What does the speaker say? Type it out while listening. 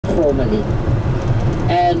informally.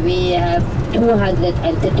 And we have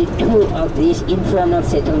 232 of these informal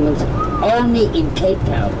settlements only in Cape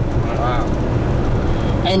Town. Wow.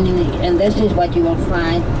 And this is what you will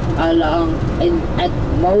find along at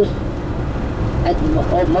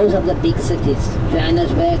most of the big cities: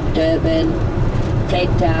 Johannesburg, Durban, Cape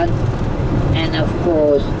Town, and of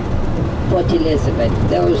course Port Elizabeth.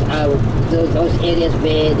 Those are those areas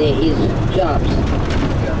where there is jobs.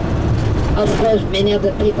 Of course, many of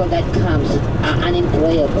the people that comes are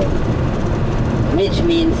unemployable, which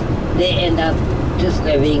means they end up just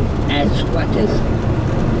living as squatters.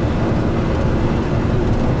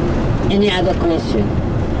 Any other question?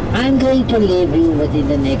 I'm going to leave you within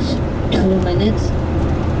the next 2 minutes.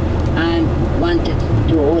 I wanted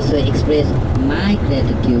to also express my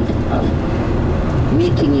gratitude of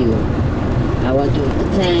meeting you. I want to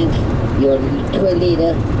thank your tour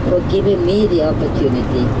leader for giving me the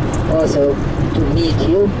opportunity also to meet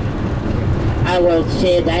you. I will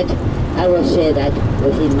share that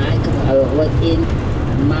within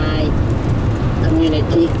my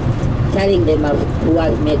community, telling them of who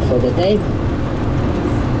I've met for the day.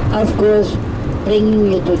 Of course,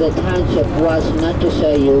 bringing you to the township was not to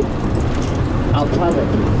show you our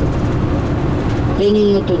poverty. Bringing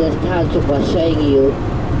you to the township was showing you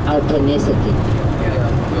our tenacity.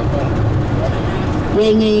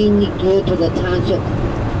 Bringing you to the township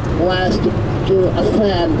was to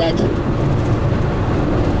affirm that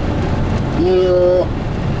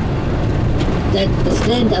the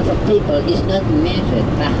strength of a people is not measured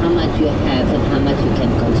by how much you have and how much you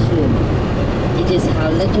can consume. It is how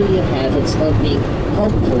little you have and still being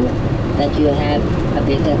hopeful that you have a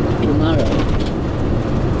better tomorrow.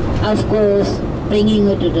 Of course, bringing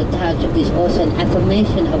you to the township is also an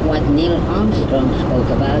affirmation of what Neil Armstrong spoke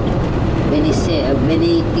about when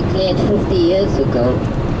he declared 50 years ago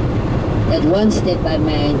that one step by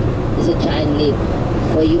man is a giant leap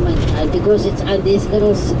for humankind, because it's on these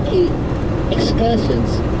little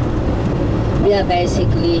excursions we are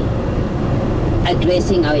basically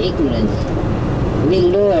addressing our ignorance. We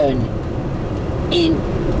learn in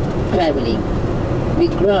traveling. We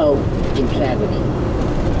grow in traveling.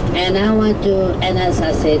 And I want to, and as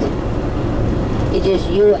I said, it is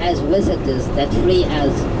you as visitors that free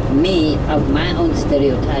me of my own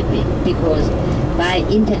stereotyping, because by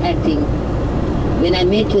interacting, when I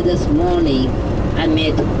met you this morning, I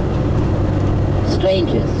met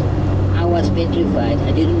strangers. I was petrified.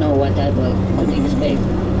 I didn't know what I could expect.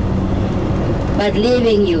 But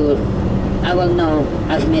leaving you, I will know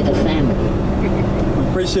I've met a family.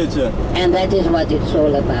 Appreciate you. And that is what it's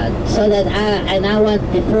all about. So that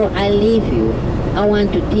before I leave you, I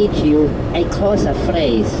want to teach you a closer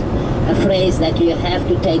phrase. A phrase that you have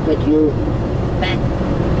to take with you back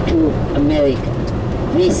to America.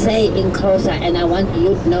 We say in closer, and I want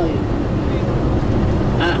you to know,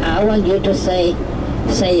 I want you to say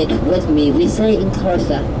it with me. We say in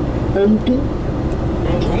closer, Umtu,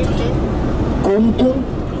 Kumtu,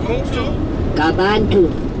 Kabantu,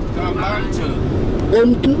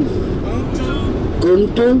 Umtu,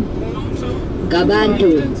 Kumtu,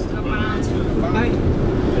 Kabantu.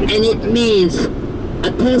 And it means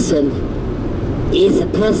a person is a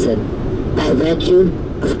person by virtue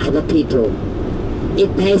of other people.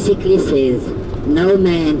 It basically says no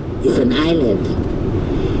man is an island.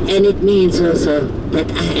 And it means also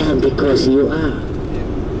that I am because you are.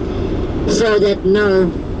 So that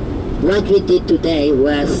what we did today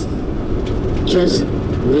was just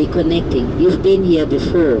reconnecting. You've been here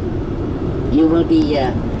before. You will be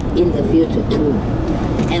here in the future too.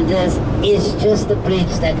 And this is just the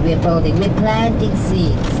bridge that we're building. We're planting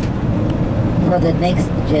seeds for the next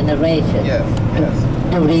generation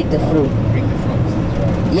to reap the fruit.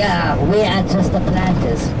 Yeah, we are just the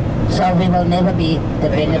planters. So we will never be the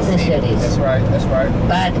beneficiaries. That's right, that's right.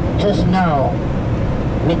 But just know,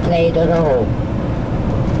 we played a role.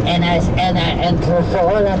 And for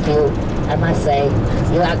all of you, I must say,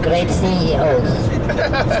 you are great CEOs.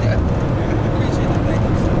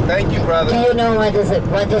 Thank you, brother. Do you know what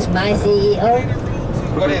is my CEO?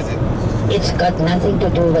 What is it? It's got nothing to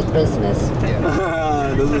do with business.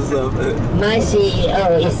 Yeah. This is My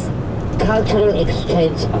CEO is Cultural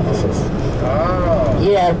Exchange Officers. Oh.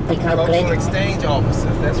 You have become Cultural great. Exchange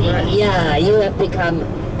Officers, that's right. Yeah, you have become,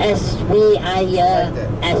 as we are here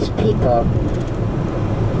as people,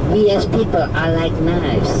 we as people are like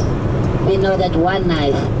knives. We know that one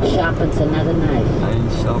knife sharpens another knife. Iron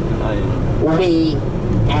sharpen iron. We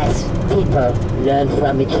as people learn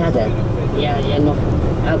from each other. Yeah,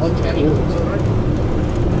 I will tell you.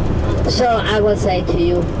 So I will say to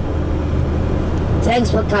you, thanks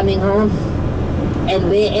for coming home, and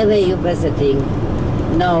wherever you're visiting,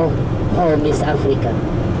 no home is Africa.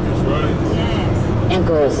 That's right. Yes. And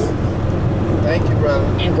goes. Thank you, brother.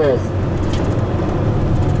 And goes.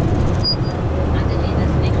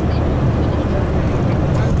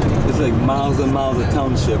 It's like miles and miles of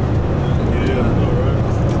township. Yeah,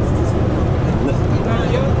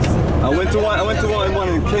 I know, I went to one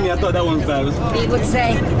in Kenya. I thought that one was bad. We would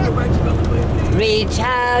say, reach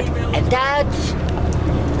out and touch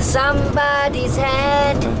somebody's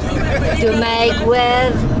hand to make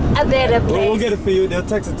with a better place. We'll get it for you. They'll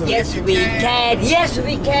text it to me. Yes, we can. Yes,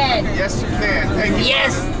 we can. Yes, you can. Thank you.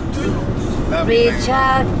 Yes. Love you, Reach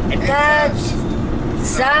out and touch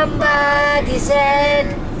somebody's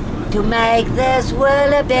hand to make this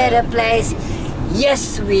world a better place.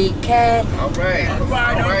 Yes, we can. All right. All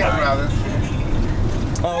right, brother.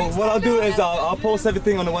 What I'll do is I'll post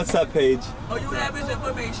everything on the WhatsApp page. Oh, you have his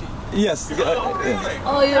information? Yes.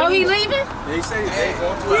 Oh, he leaving? They say they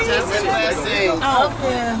go to a test. Oh.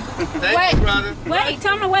 Thank you, brother. Wait,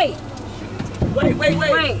 tell him to wait.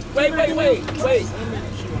 Wait.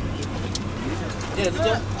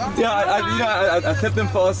 Yeah, I tipped them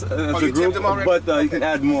for us as a you group, tipped them already? but you can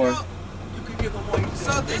add more. You can give him one.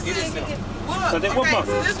 So this is what? So then what Okay, month?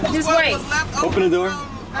 so this was Just what wait. was left over Open the door. from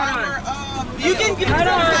our, you can give it Hold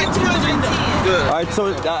on. like 210. Good. All right,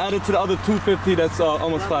 so I added to the other 250. That's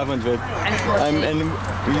almost 500. And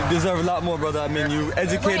you deserve a lot more, brother. I mean, you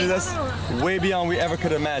educated us way beyond we ever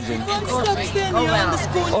could imagine.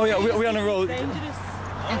 Oh yeah, we're on the road.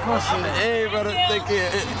 Hey, brother, thank you.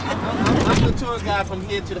 I'm the tour guide from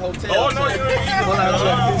here to the hotel. Oh, no, you ain't.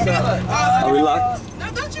 Are we locked?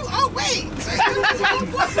 No, don't you? Oh, wait.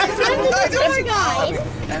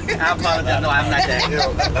 I apologize. No, I'm not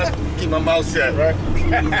that. Keep my mouth shut, right?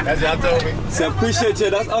 That's what y'all told me. So I appreciate you.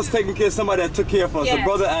 That's us taking care of somebody that took care of us. The Yes.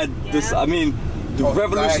 brother had this, I mean, the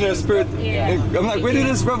revolutionary spirit. I'm like, where did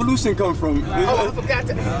this revolution come from? Oh, I forgot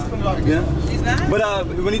to ask him about it. Yeah. But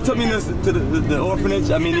when he took me to the orphanage,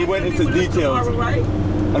 I mean, he went into details.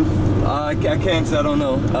 I can't say, I don't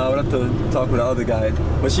know. We'll have to talk with the other guy.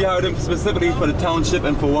 But she hired him specifically for the township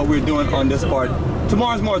and for what we're doing on this part.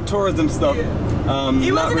 Tomorrow's more tourism stuff.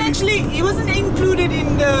 He wasn't actually. He wasn't included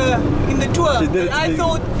in the tour. She did it to I me.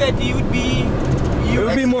 thought that he would be. It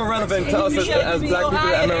would be more relevant to us as black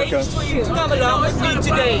people in America. For you to come along with me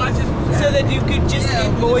today, so that you could just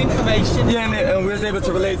get more information. Yeah, and we was able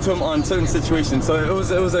to relate to him on certain situations. So it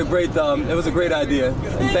was a great idea.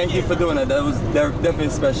 And thank you for doing it. That was definitely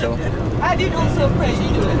special. I did also pray to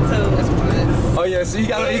do it, so. Oh yeah, so you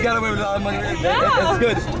got away with a lot of money. It's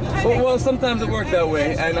good. Well, sometimes it worked that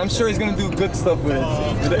way, and I'm sure he's gonna do good stuff with it,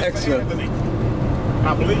 with the extra.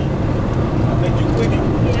 I believe. I think you click it.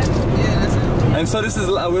 And so this is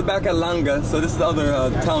we're back at Langa. So this is the other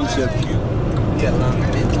township.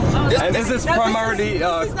 And is this primarily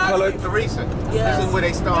colored? Teresa, this is where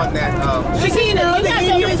they start that. You know, the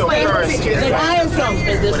areas that I am from.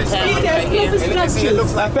 It has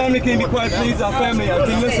structures. Our family, can you be quiet, please? Our family, can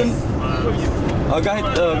you listen? Go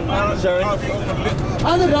ahead, Sharon.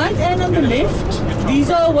 On the right and on the left, these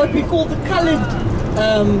are what we call the colored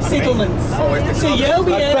settlements. So here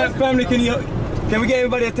we have. Family, can we get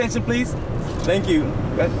everybody attention, please? Thank you.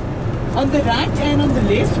 On the right and on the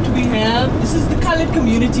left, we have, this is the colored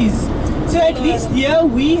communities. So at least here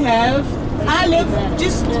we have, I live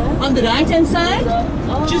just on the right hand side.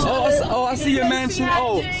 Just I see your mansion.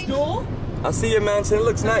 Oh, door. I see your mansion. It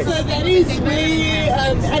looks nice. So that is where,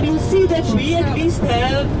 and you'll see that we at least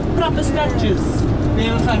have proper structures. We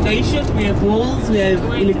have a foundation, we have walls, we have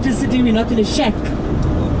electricity, we're not in a shack.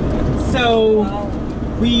 So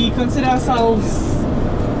we consider ourselves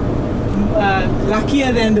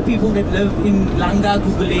luckier than the people that live in Langa,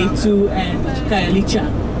 Khayelitsha and Khayelitsha.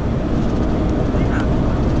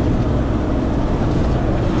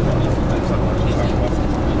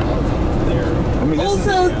 I mean,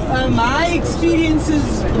 Also, my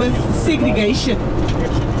experiences with segregation.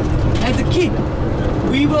 As a kid,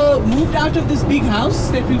 we were moved out of this big house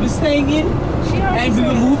that we were staying in, and we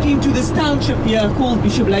were moved into this township here called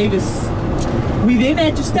Bishop Lavis. We then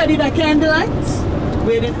had to study by candlelight.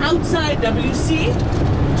 We had an outside WC,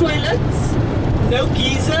 toilets, no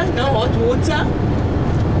geyser, no hot water,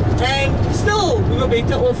 and still we were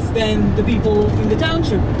better off than the people in the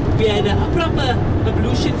township. We had a proper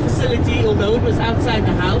ablution facility, although it was outside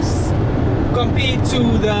the house, compared to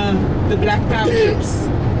the black townships.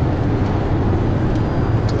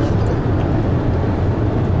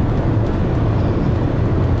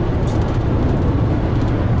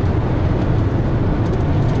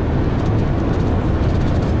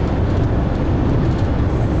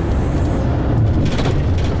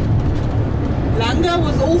 Langa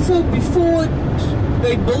was also before the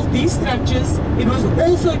they built these structures. It was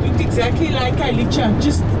also, it looked exactly like Khayelitsha,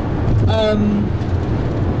 just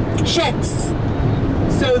shacks.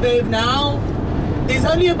 So they've now, there's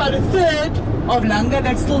only about a third of Langa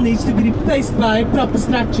that still needs to be replaced by proper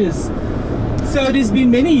structures. So it has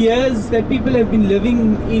been many years that people have been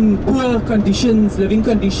living in poor conditions, living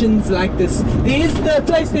conditions like this. There's the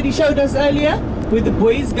place that he showed us earlier, where the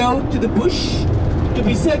boys go to the bush to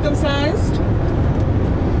be circumcised.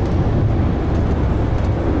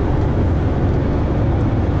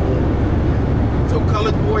 So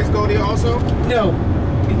colored boys go there also? No,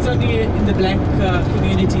 it's only in the black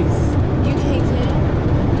communities. You can't tell.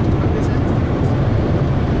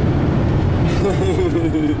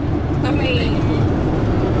 I mean,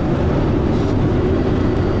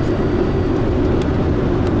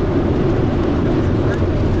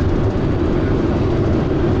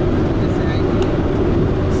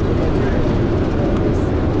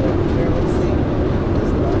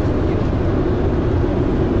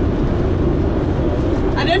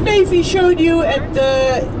 I don't know if he showed you at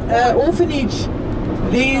the orphanage.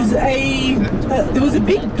 There was a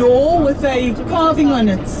big door with a carving on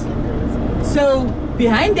it. So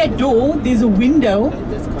behind that door, there's a window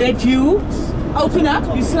that you open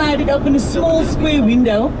up. You slide it open, a small square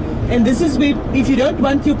window, and this is where, if you don't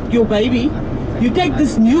want your baby, you take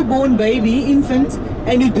this newborn baby, infant,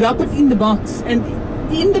 and you drop it in the box. And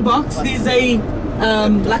in the box, there's a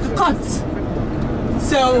like a cot.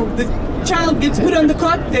 So the child gets put on the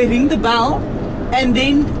cot, they ring the bell, and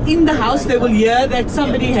then in the house they will hear that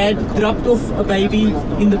somebody had dropped off a baby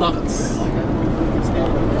in the box.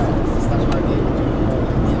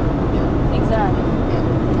 exactly.